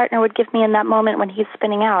wish my partner would give me in that moment when he's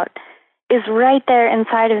spinning out is right there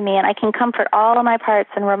inside of me, and I can comfort all of my parts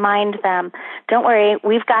and remind them, don't worry,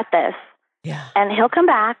 we've got this. Yeah. And he'll come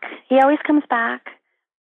back. He always comes back.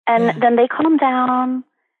 And then they calm down.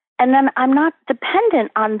 And then I'm not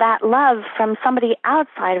dependent on that love from somebody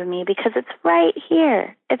outside of me because it's right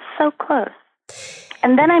here. It's so close.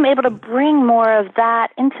 And then I'm able to bring more of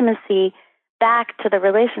that intimacy back to the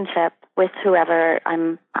relationship with whoever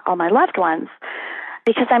all my loved ones,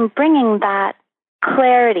 because I'm bringing that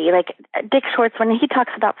clarity. Like Dick Schwartz, when he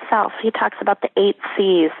talks about self, he talks about the 8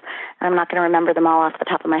 C's. I'm not going to remember them all off the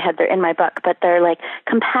top of my head. They're in my book, but they're like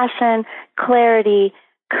compassion, clarity,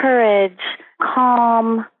 courage,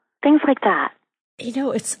 calm, things like that.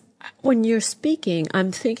 It's when you're speaking,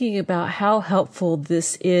 I'm thinking about how helpful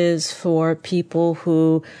this is for people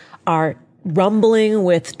who are rumbling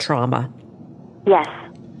with trauma. Yes.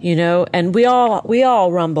 And we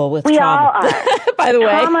all rumble with trauma. We all are. By the way.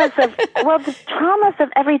 The traumas of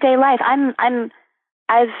everyday life. I'm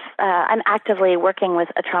actively working with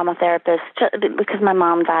a trauma therapist because my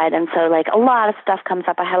mom died, and so like a lot of stuff comes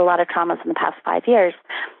up. I had a lot of traumas in the past 5 years.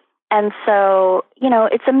 And so,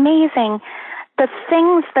 it's amazing the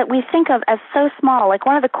things that we think of as so small. Like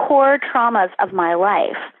one of the core traumas of my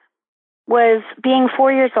life was being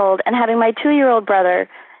 4 years old and having my 2-year-old brother,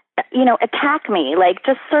 attack me, like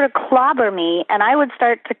just sort of clobber me. And I would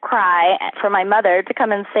start to cry for my mother to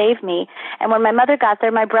come and save me. And when my mother got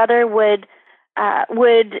there, my brother would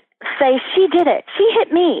say, she did it. She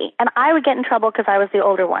hit me. And I would get in trouble because I was the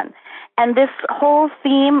older one. And this whole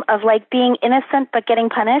theme of like being innocent but getting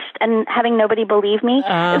punished and having nobody believe me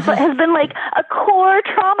has been like a core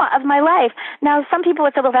trauma of my life. Now, some people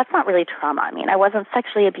would say, well, that's not really trauma. I mean, I wasn't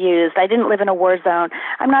sexually abused. I didn't live in a war zone.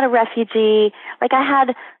 I'm not a refugee. Like I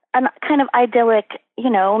had a kind of idyllic,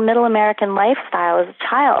 middle American lifestyle as a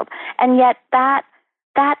child. And yet that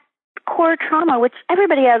core trauma, which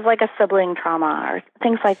everybody has like a sibling trauma or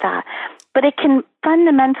things like that, but it can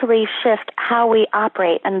fundamentally shift how we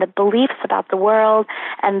operate and the beliefs about the world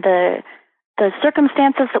and the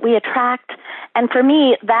circumstances that we attract. And for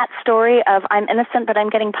me, that story of I'm innocent but I'm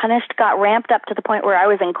getting punished got ramped up to the point where I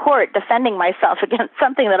was in court defending myself against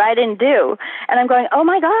something that I didn't do. And I'm going, oh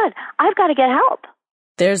my God, I've got to get help.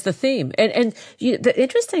 There's the theme. And the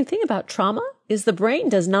interesting thing about trauma is the brain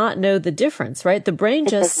does not know the difference, right? The brain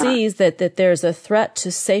just sees that there's a threat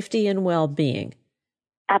to safety and well-being.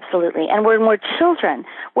 Absolutely. And when we're children,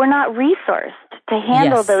 we're not resourced to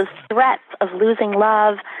handle those threats of losing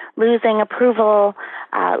love, losing approval,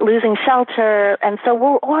 losing shelter. And so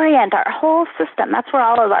we'll orient our whole system. That's where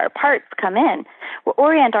all of our parts come in. We'll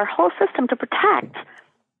orient our whole system to protect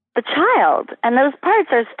the child. And those parts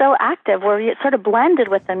are still active. We're sort of blended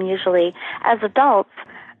with them usually as adults.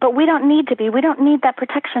 But we don't need to be. We don't need that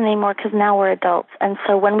protection anymore because now we're adults. And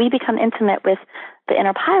so when we become intimate with the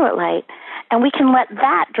inner pilot light, and we can let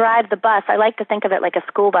that drive the bus. I like to think of it like a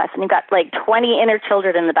school bus, and you've got like 20 inner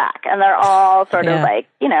children in the back, and they're all sort of like,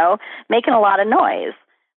 making a lot of noise.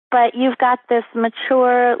 But you've got this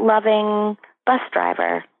mature, loving bus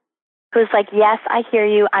driver who's like, yes, I hear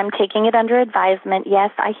you. I'm taking it under advisement.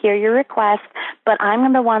 Yes, I hear your request, but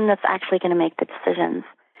I'm the one that's actually going to make the decisions.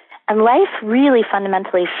 And life really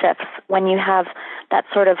fundamentally shifts when you have that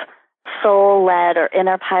sort of soul-led or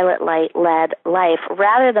inner pilot light-led life,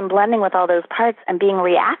 rather than blending with all those parts and being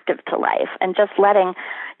reactive to life and just letting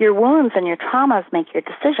your wounds and your traumas make your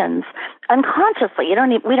decisions unconsciously.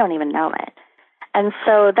 We don't even know it. And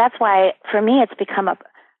so that's why, for me, it's become a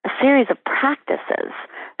series of practices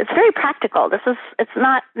It's very practical. It's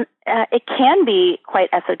not, it can be quite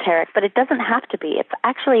esoteric, but it doesn't have to be. It's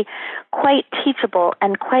actually quite teachable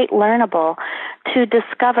and quite learnable to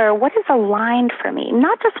discover what is aligned for me,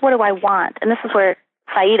 not just what do I want. And this is where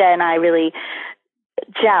Saida and I really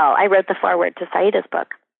gel. I wrote the foreword to Saida's book.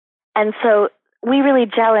 And so we really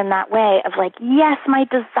gel in that way of like, yes, my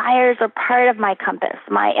desires are part of my compass.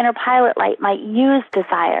 My inner pilot light might use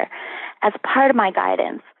desire as part of my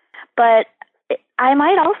guidance. But I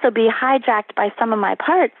might also be hijacked by some of my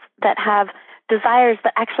parts that have desires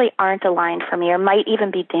that actually aren't aligned for me or might even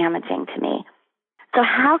be damaging to me. So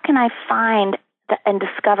how can I find and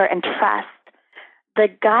discover and trust the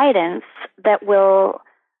guidance that will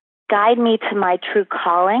guide me to my true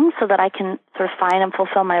calling so that I can sort of find and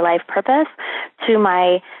fulfill my life purpose,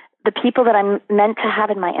 to the people that I'm meant to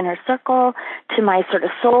have in my inner circle, to my sort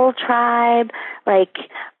of soul tribe, like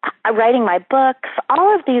writing my books,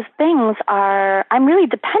 all of these things I'm really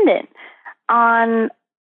dependent on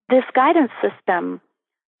this guidance system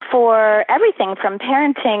for everything from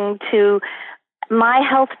parenting to my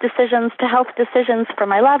health decisions to health decisions for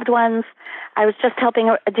my loved ones. I was just helping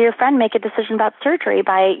a dear friend make a decision about surgery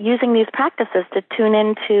by using these practices to tune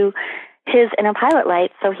into his inner pilot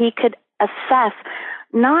light so he could assess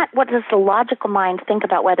not what does the logical mind think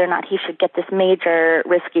about whether or not he should get this major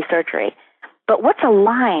risky surgery, but what's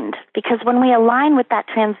aligned. Because when we align with that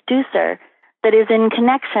transducer that is in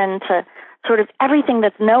connection to sort of everything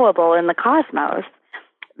that's knowable in the cosmos,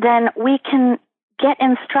 then we can get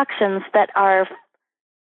instructions that are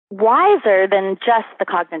wiser than just the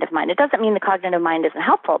cognitive mind. It doesn't mean the cognitive mind isn't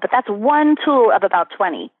helpful, but that's one tool of about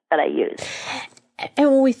 20 that I use.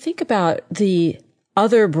 And when we think about the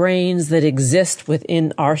other brains that exist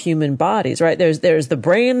within our human bodies, right? There's the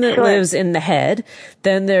brain that lives in the head.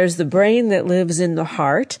 Then there's the brain that lives in the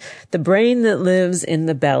heart, the brain that lives in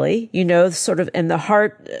the belly, sort of, and the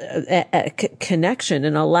heart connection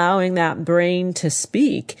and allowing that brain to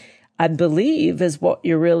speak, I believe, is what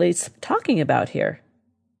you're really talking about here.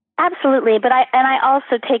 Absolutely. But I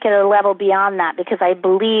also take it a level beyond that because I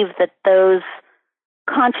believe that those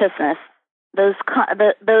consciousness,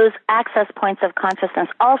 those access points of consciousness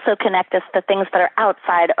also connect us to things that are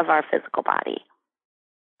outside of our physical body.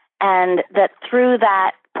 And that through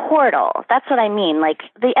that portal, that's what I mean. Like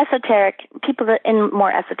the esoteric, people that in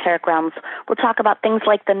more esoteric realms will talk about things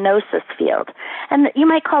like the gnosis field. And you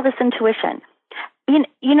might call this intuition.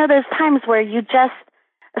 You know, there's times where you just,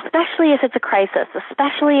 especially if it's a crisis,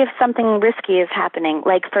 especially if something risky is happening,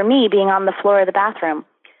 like for me being on the floor of the bathroom,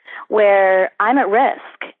 where I'm at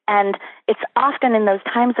risk. And it's often in those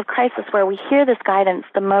times of crisis where we hear this guidance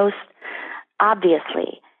the most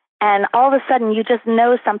obviously. And all of a sudden you just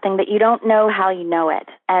know something that you don't know how you know it.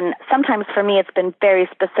 And sometimes for me it's been very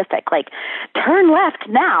specific, like turn left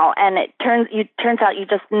now. And it turns out you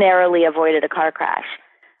just narrowly avoided a car crash.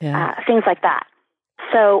 Yeah. Things like that.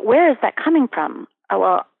 So where is that coming from? Oh,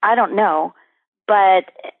 well, I don't know. But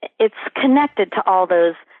it's connected to all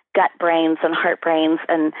those gut brains and heart brains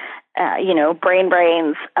and, brain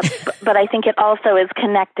brains. But I think it also is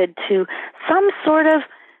connected to some sort of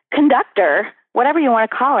conductor, whatever you want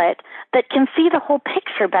to call it, that can see the whole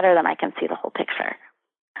picture better than I can see the whole picture.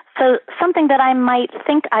 So something that I might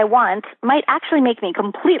think I want might actually make me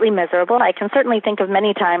completely miserable. I can certainly think of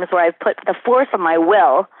many times where I've put the force of my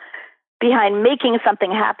will behind making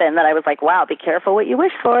something happen that I was like, wow, be careful what you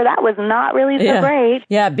wish for. That was not really so great.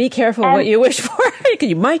 Yeah, be careful what you wish for.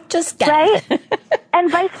 You might just get it.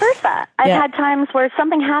 And vice versa. I've had times where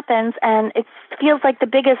something happens and it feels like the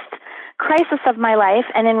biggest crisis of my life.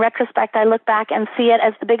 And in retrospect, I look back and see it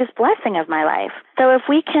as the biggest blessing of my life. So if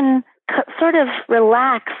we can sort of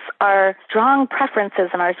relax our strong preferences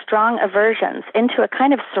and our strong aversions into a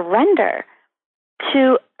kind of surrender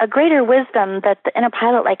to a greater wisdom that the inner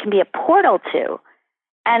pilot light can be a portal to,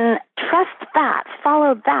 and trust that,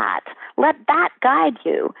 follow that, let that guide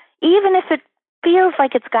you, even if it feels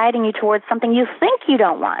like it's guiding you towards something you think you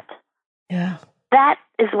don't want. Yeah. That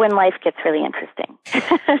is when life gets really interesting.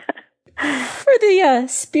 For the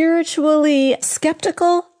spiritually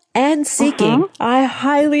skeptical and seeking, I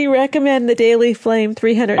highly recommend the Daily Flame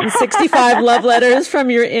 365 Love Letters from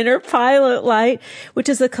Your Inner Pilot Light, which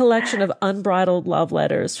is a collection of unbridled love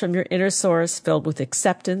letters from your inner source filled with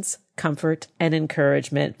acceptance, comfort, and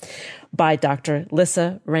encouragement, by Dr.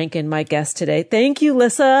 Lissa Rankin, my guest today. Thank you,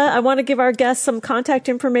 Lissa. I want to give our guests some contact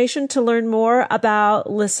information to learn more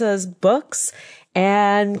about Lissa's books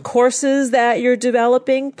and courses that you're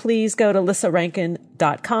developing. Please go to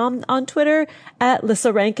lissarankin.com, on Twitter at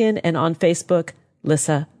Lissa Rankin, and on Facebook,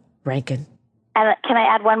 Lissa Rankin. And can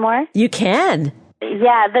I add one more? You can.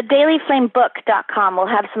 Yeah, the dailyflamebook.com will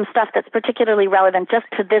have some stuff that's particularly relevant just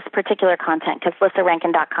to this particular content, because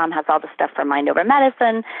LissaRankin.com has all the stuff for Mind Over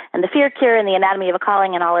Medicine and the Fear Cure and the Anatomy of a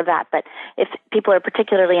Calling and all of that. But if people are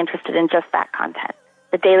particularly interested in just that content,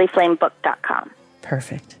 the dailyflamebook.com.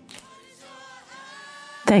 Perfect.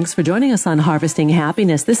 Thanks for joining us on Harvesting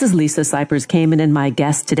Happiness. This is Lisa Cypers-Kamen and my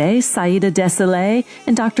guest today, Saida Desilets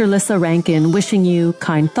and Dr. Lissa Rankin, wishing you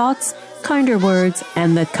kind thoughts, kinder words,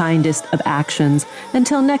 and the kindest of actions.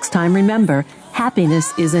 Until next time, remember,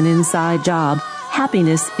 happiness is an inside job.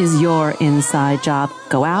 Happiness is your inside job.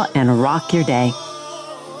 Go out and rock your day.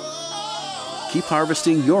 Keep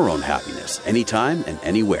harvesting your own happiness anytime and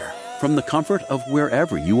anywhere from the comfort of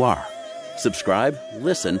wherever you are. Subscribe,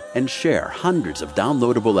 listen, and share hundreds of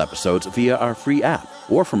downloadable episodes via our free app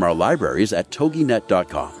or from our libraries at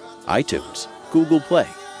toginet.com, iTunes, Google Play,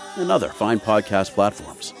 and other fine podcast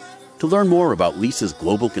platforms. To learn more about Lisa's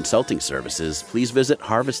global consulting services, please visit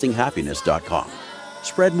harvestinghappiness.com.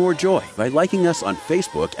 Spread more joy by liking us on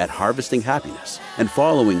Facebook at Harvesting Happiness and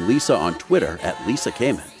following Lisa on Twitter at Lisa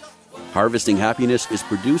Kamen. Harvesting Happiness is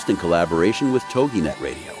produced in collaboration with TogiNet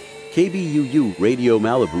Radio, KBUU Radio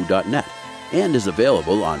Malibu.net, and is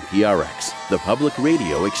available on PRX, the Public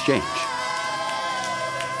Radio Exchange.